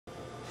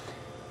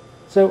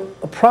So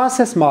a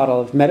process model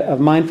of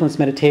mindfulness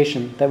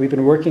meditation that we've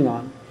been working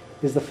on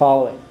is the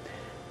following.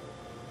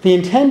 The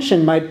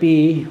intention might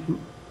be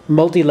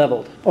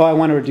multi-leveled. Oh, I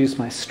want to reduce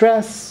my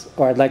stress,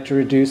 or I'd like to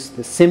reduce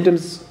the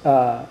symptoms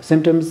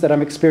that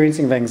I'm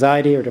experiencing of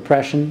anxiety or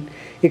depression.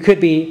 It could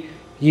be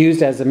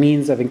used as a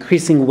means of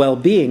increasing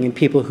well-being in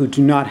people who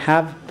do not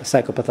have the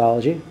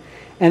psychopathology.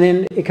 And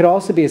then it could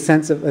also be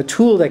a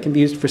tool that can be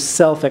used for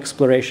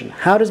self-exploration.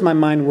 How does my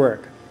mind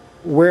work?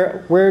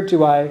 Where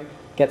do I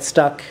get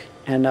stuck,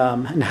 and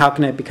how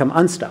can I become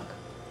unstuck?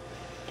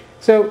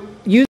 So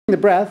using the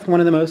breath, one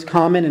of the most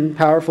common and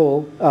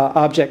powerful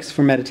objects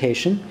for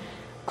meditation,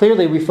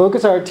 clearly we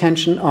focus our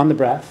attention on the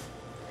breath,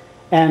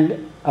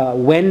 and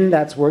when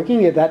that's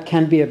working, that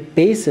can be a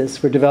basis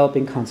for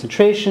developing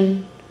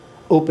concentration,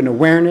 open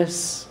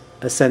awareness,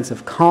 a sense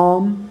of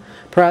calm,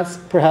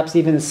 perhaps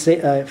even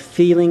a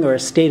feeling or a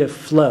state of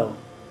flow.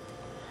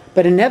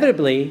 But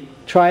inevitably,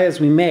 try as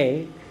we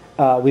may,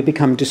 we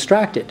become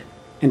distracted.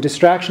 And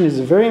distraction is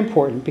very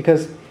important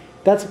because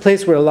that's a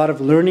place where a lot of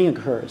learning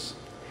occurs.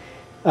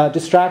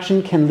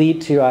 Distraction can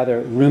lead to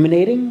either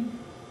ruminating,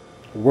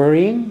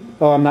 worrying,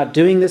 oh, I'm not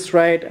doing this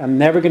right, I'm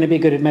never going to be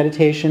good at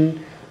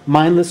meditation,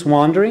 mindless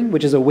wandering,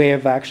 which is a way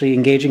of actually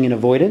engaging in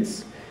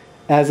avoidance,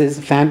 as is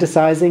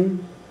fantasizing,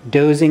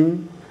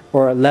 dozing,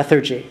 or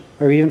lethargy,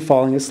 or even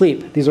falling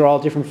asleep. These are all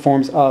different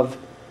forms of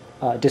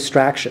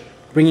distraction,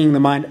 bringing the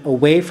mind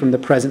away from the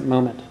present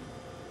moment.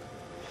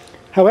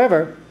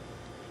 However,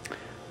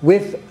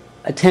 with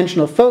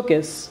attentional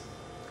focus,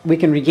 we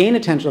can regain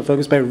attentional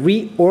focus by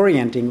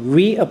reorienting,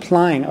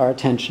 reapplying our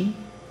attention.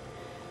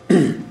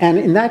 And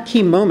in that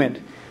key moment,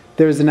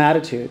 there is an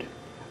attitude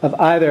of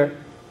either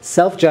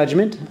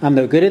self-judgment, I'm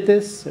no good at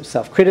this, or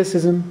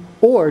self-criticism,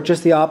 or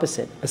just the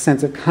opposite, a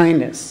sense of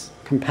kindness,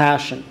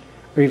 compassion,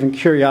 or even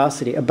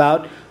curiosity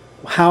about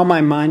how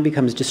my mind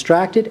becomes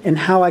distracted and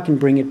how I can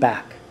bring it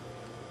back.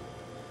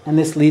 And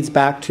this leads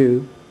back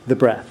to the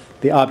breath,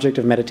 the object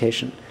of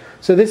meditation.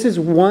 So this is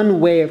one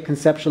way of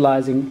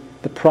conceptualizing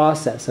the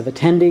process of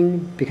attending,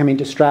 becoming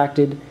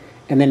distracted,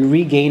 and then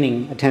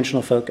regaining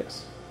attentional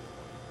focus.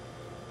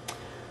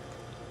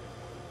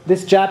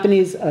 This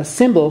Japanese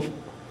symbol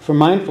for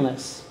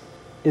mindfulness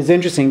is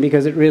interesting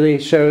because it really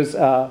shows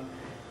that,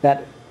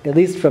 at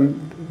least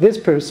from this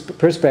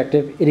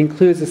perspective, it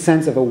includes a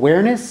sense of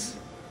awareness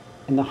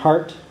in the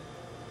heart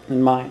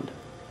and mind.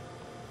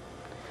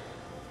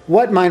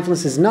 What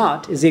mindfulness is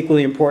not is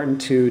equally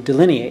important to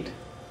delineate.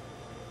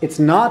 It's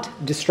not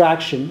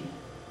distraction.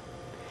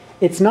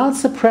 It's not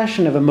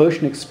suppression of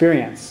emotion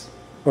experience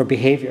or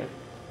behavior.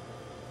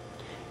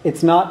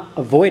 It's not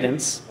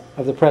avoidance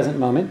of the present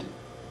moment,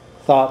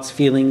 thoughts,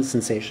 feelings,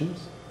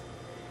 sensations.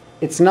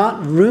 It's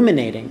not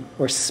ruminating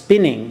or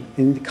spinning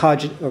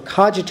or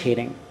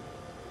cogitating.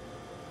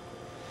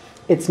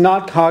 It's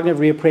not cognitive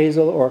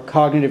reappraisal or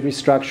cognitive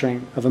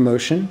restructuring of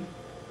emotion.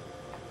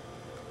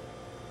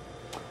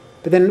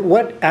 But then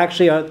what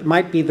actually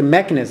might be the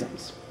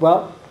mechanisms?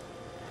 Well,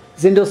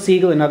 Zindel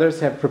Siegel and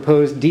others have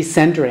proposed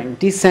decentering,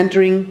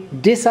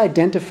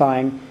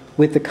 disidentifying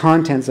with the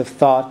contents of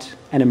thought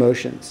and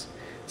emotions,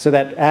 so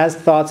that as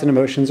thoughts and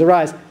emotions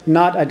arise,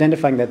 not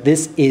identifying that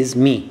this is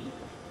me.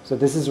 So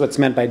this is what's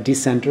meant by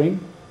decentering.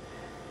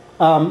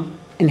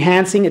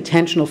 Enhancing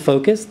attentional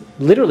focus,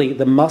 literally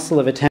the muscle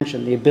of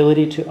attention, the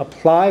ability to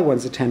apply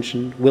one's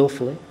attention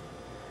willfully.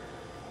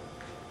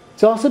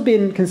 It's also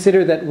been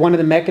considered that one of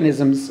the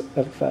mechanisms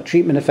of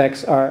treatment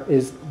effects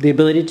is the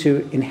ability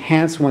to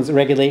enhance one's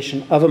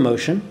regulation of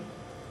emotion.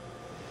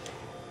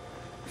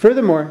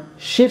 Furthermore,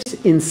 shifts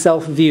in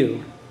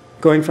self-view,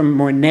 going from a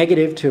more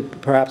negative to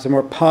perhaps a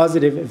more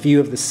positive view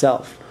of the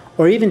self,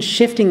 or even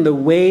shifting the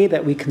way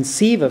that we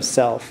conceive of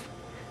self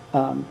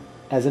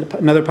as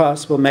another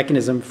possible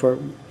mechanism for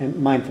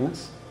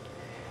mindfulness.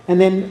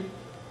 And then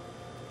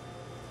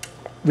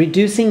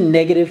reducing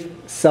negative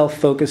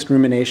self-focused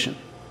rumination.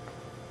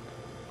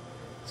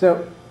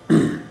 So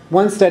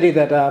one study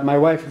that my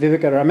wife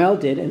Viveka Ramel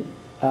did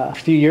a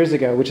few years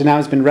ago, which now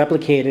has been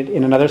replicated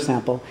in another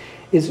sample,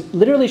 is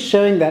literally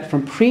showing that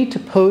from pre to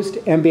post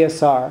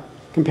MBSR,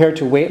 compared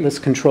to weightless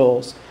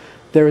controls,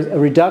 there is a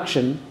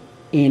reduction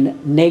in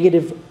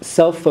negative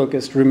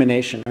self-focused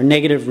rumination, or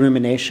negative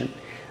rumination.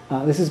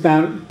 This has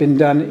been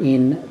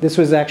done this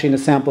was actually in a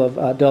sample of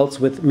adults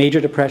with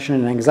major depression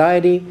and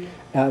anxiety.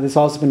 This has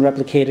also been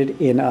replicated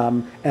in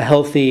a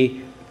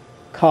healthy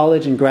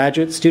college and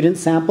graduate student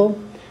sample.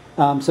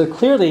 So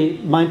clearly,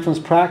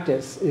 mindfulness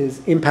practice is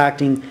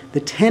impacting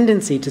the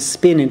tendency to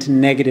spin into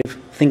negative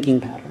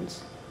thinking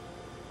patterns.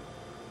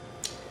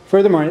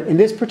 Furthermore, in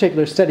this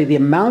particular study, the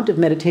amount of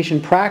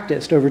meditation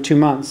practiced over 2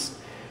 months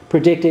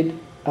predicted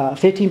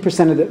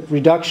 15% of the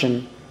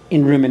reduction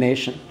in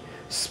rumination.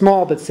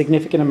 Small but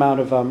significant amount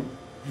of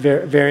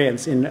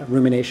variance in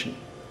rumination.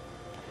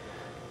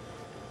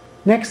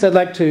 Next, I'd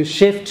like to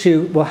shift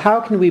to, well, how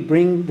can we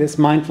bring this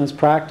mindfulness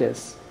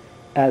practice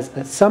as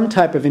some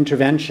type of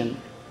intervention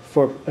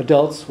for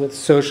adults with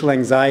social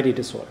anxiety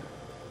disorder?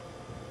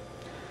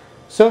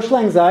 Social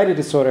anxiety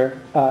disorder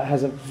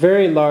has a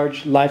very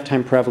large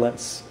lifetime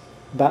prevalence.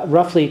 about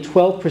roughly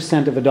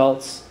 12% of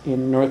adults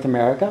in North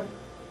America.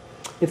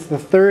 It's the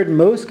third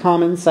most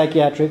common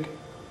psychiatric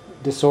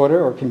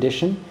disorder or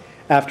condition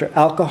after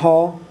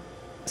alcohol,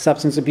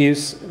 substance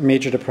abuse,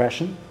 major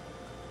depression.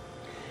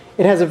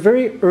 It has a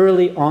very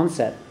early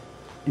onset.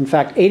 In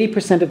fact,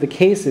 80% of the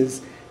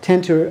cases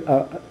tend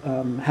to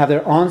have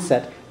their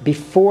onset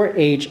before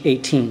age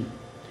 18,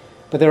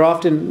 but they're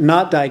often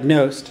not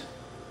diagnosed.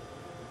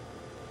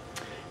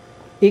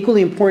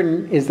 Equally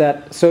important is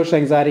that social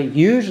anxiety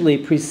usually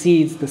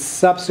precedes the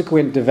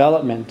subsequent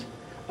development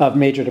of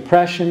major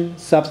depression,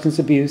 substance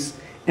abuse,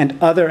 and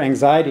other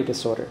anxiety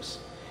disorders.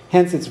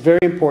 Hence, it's very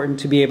important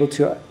to be able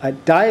to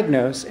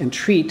diagnose and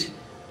treat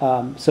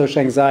social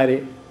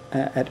anxiety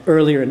at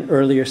earlier and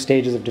earlier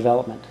stages of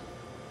development.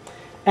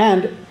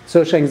 And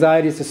social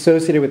anxiety is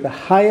associated with the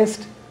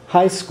highest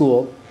high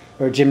school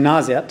or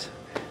gymnasiat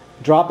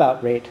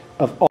dropout rate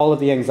of all of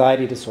the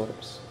anxiety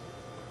disorders.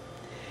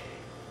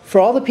 For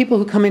all the people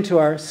who come into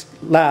our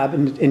lab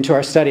and into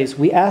our studies,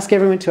 we ask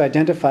everyone to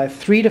identify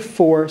 3 to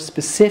 4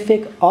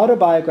 specific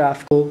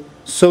autobiographical,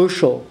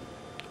 social,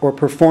 or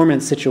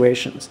performance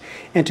situations,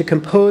 and to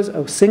compose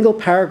a single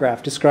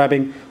paragraph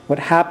describing what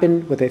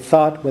happened, what they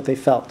thought, what they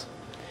felt.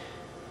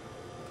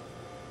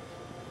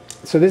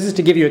 So this is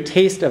to give you a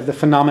taste of the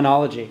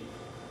phenomenology.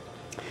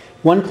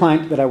 One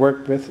client that I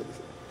worked with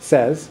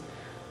says,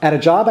 "At a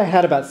job I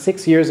had about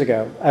 6 years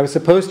ago, I was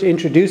supposed to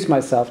introduce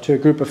myself to a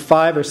group of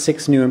 5 or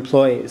 6 new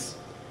employees.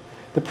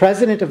 The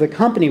president of the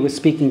company was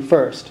speaking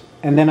first,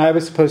 and then I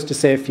was supposed to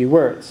say a few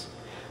words.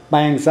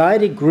 My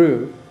anxiety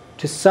grew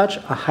to such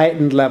a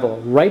heightened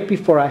level right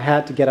before I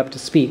had to get up to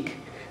speak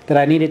that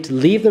I needed to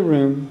leave the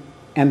room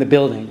and the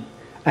building.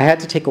 I had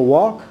to take a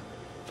walk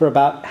for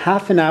about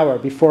half an hour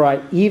before I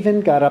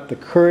even got up the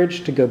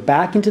courage to go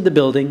back into the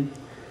building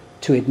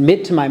to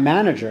admit to my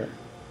manager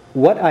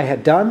what I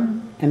had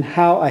done and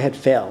how I had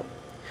failed."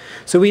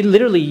 So we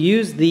literally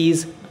use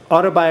these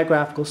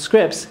autobiographical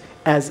scripts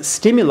as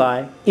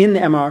stimuli in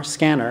the MR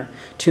scanner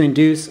to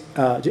induce,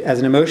 as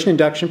an emotion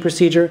induction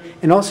procedure,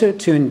 and also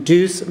to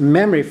induce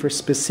memory for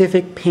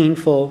specific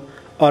painful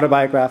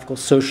autobiographical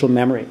social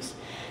memories.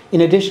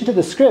 In addition to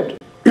the script,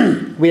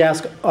 we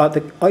ask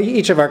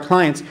each of our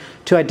clients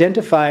to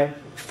identify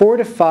 4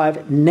 to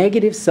 5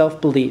 negative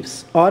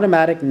self-beliefs,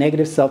 automatic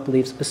negative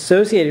self-beliefs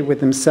associated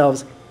with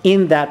themselves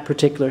in that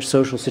particular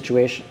social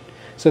situation.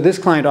 So this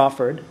client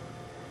offered,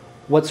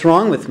 "What's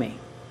wrong with me?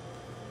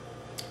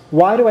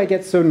 Why do I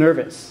get so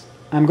nervous?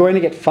 I'm going to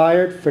get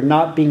fired for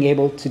not being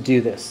able to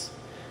do this.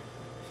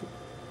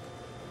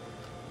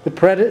 The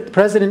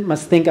president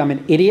must think I'm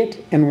an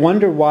idiot and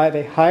wonder why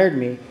they hired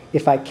me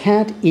if I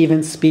can't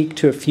even speak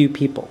to a few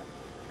people.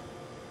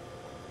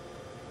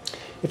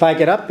 If I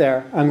get up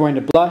there, I'm going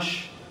to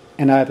blush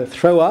and either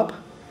throw up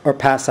or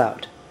pass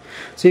out."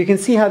 So you can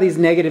see how these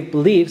negative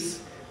beliefs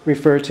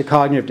refer to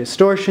cognitive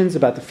distortions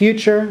about the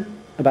future,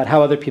 about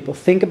how other people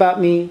think about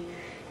me,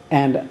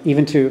 and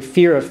even to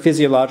fear of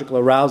physiological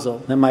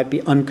arousal that might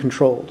be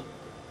uncontrolled.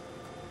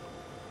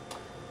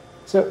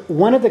 So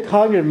one of the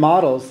cognitive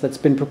models that's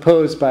been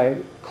proposed by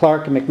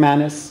Clark and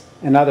McManus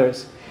and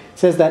others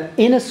says that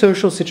in a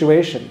social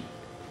situation,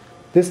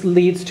 this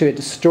leads to a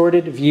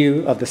distorted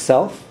view of the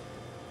self,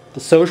 the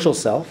social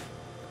self,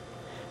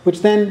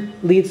 which then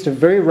leads to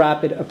very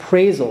rapid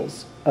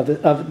appraisals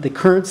of the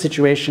current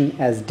situation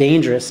as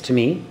dangerous to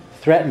me,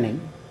 threatening,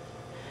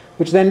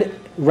 which then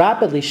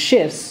rapidly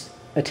shifts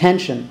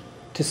attention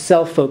to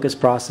self-focused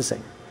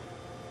processing.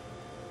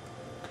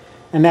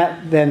 And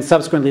that then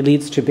subsequently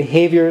leads to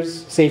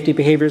behaviors, safety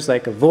behaviors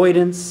like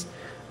avoidance,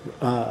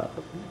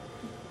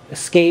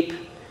 escape,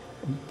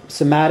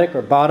 somatic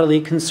or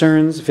bodily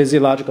concerns,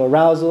 physiological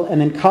arousal,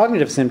 and then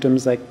cognitive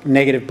symptoms like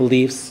negative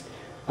beliefs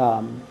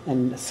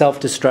and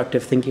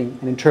self-destructive thinking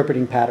and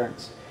interpreting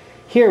patterns.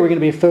 Here we're going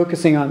to be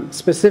focusing on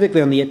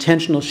specifically on the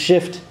attentional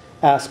shift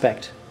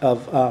aspect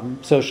of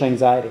social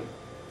anxiety.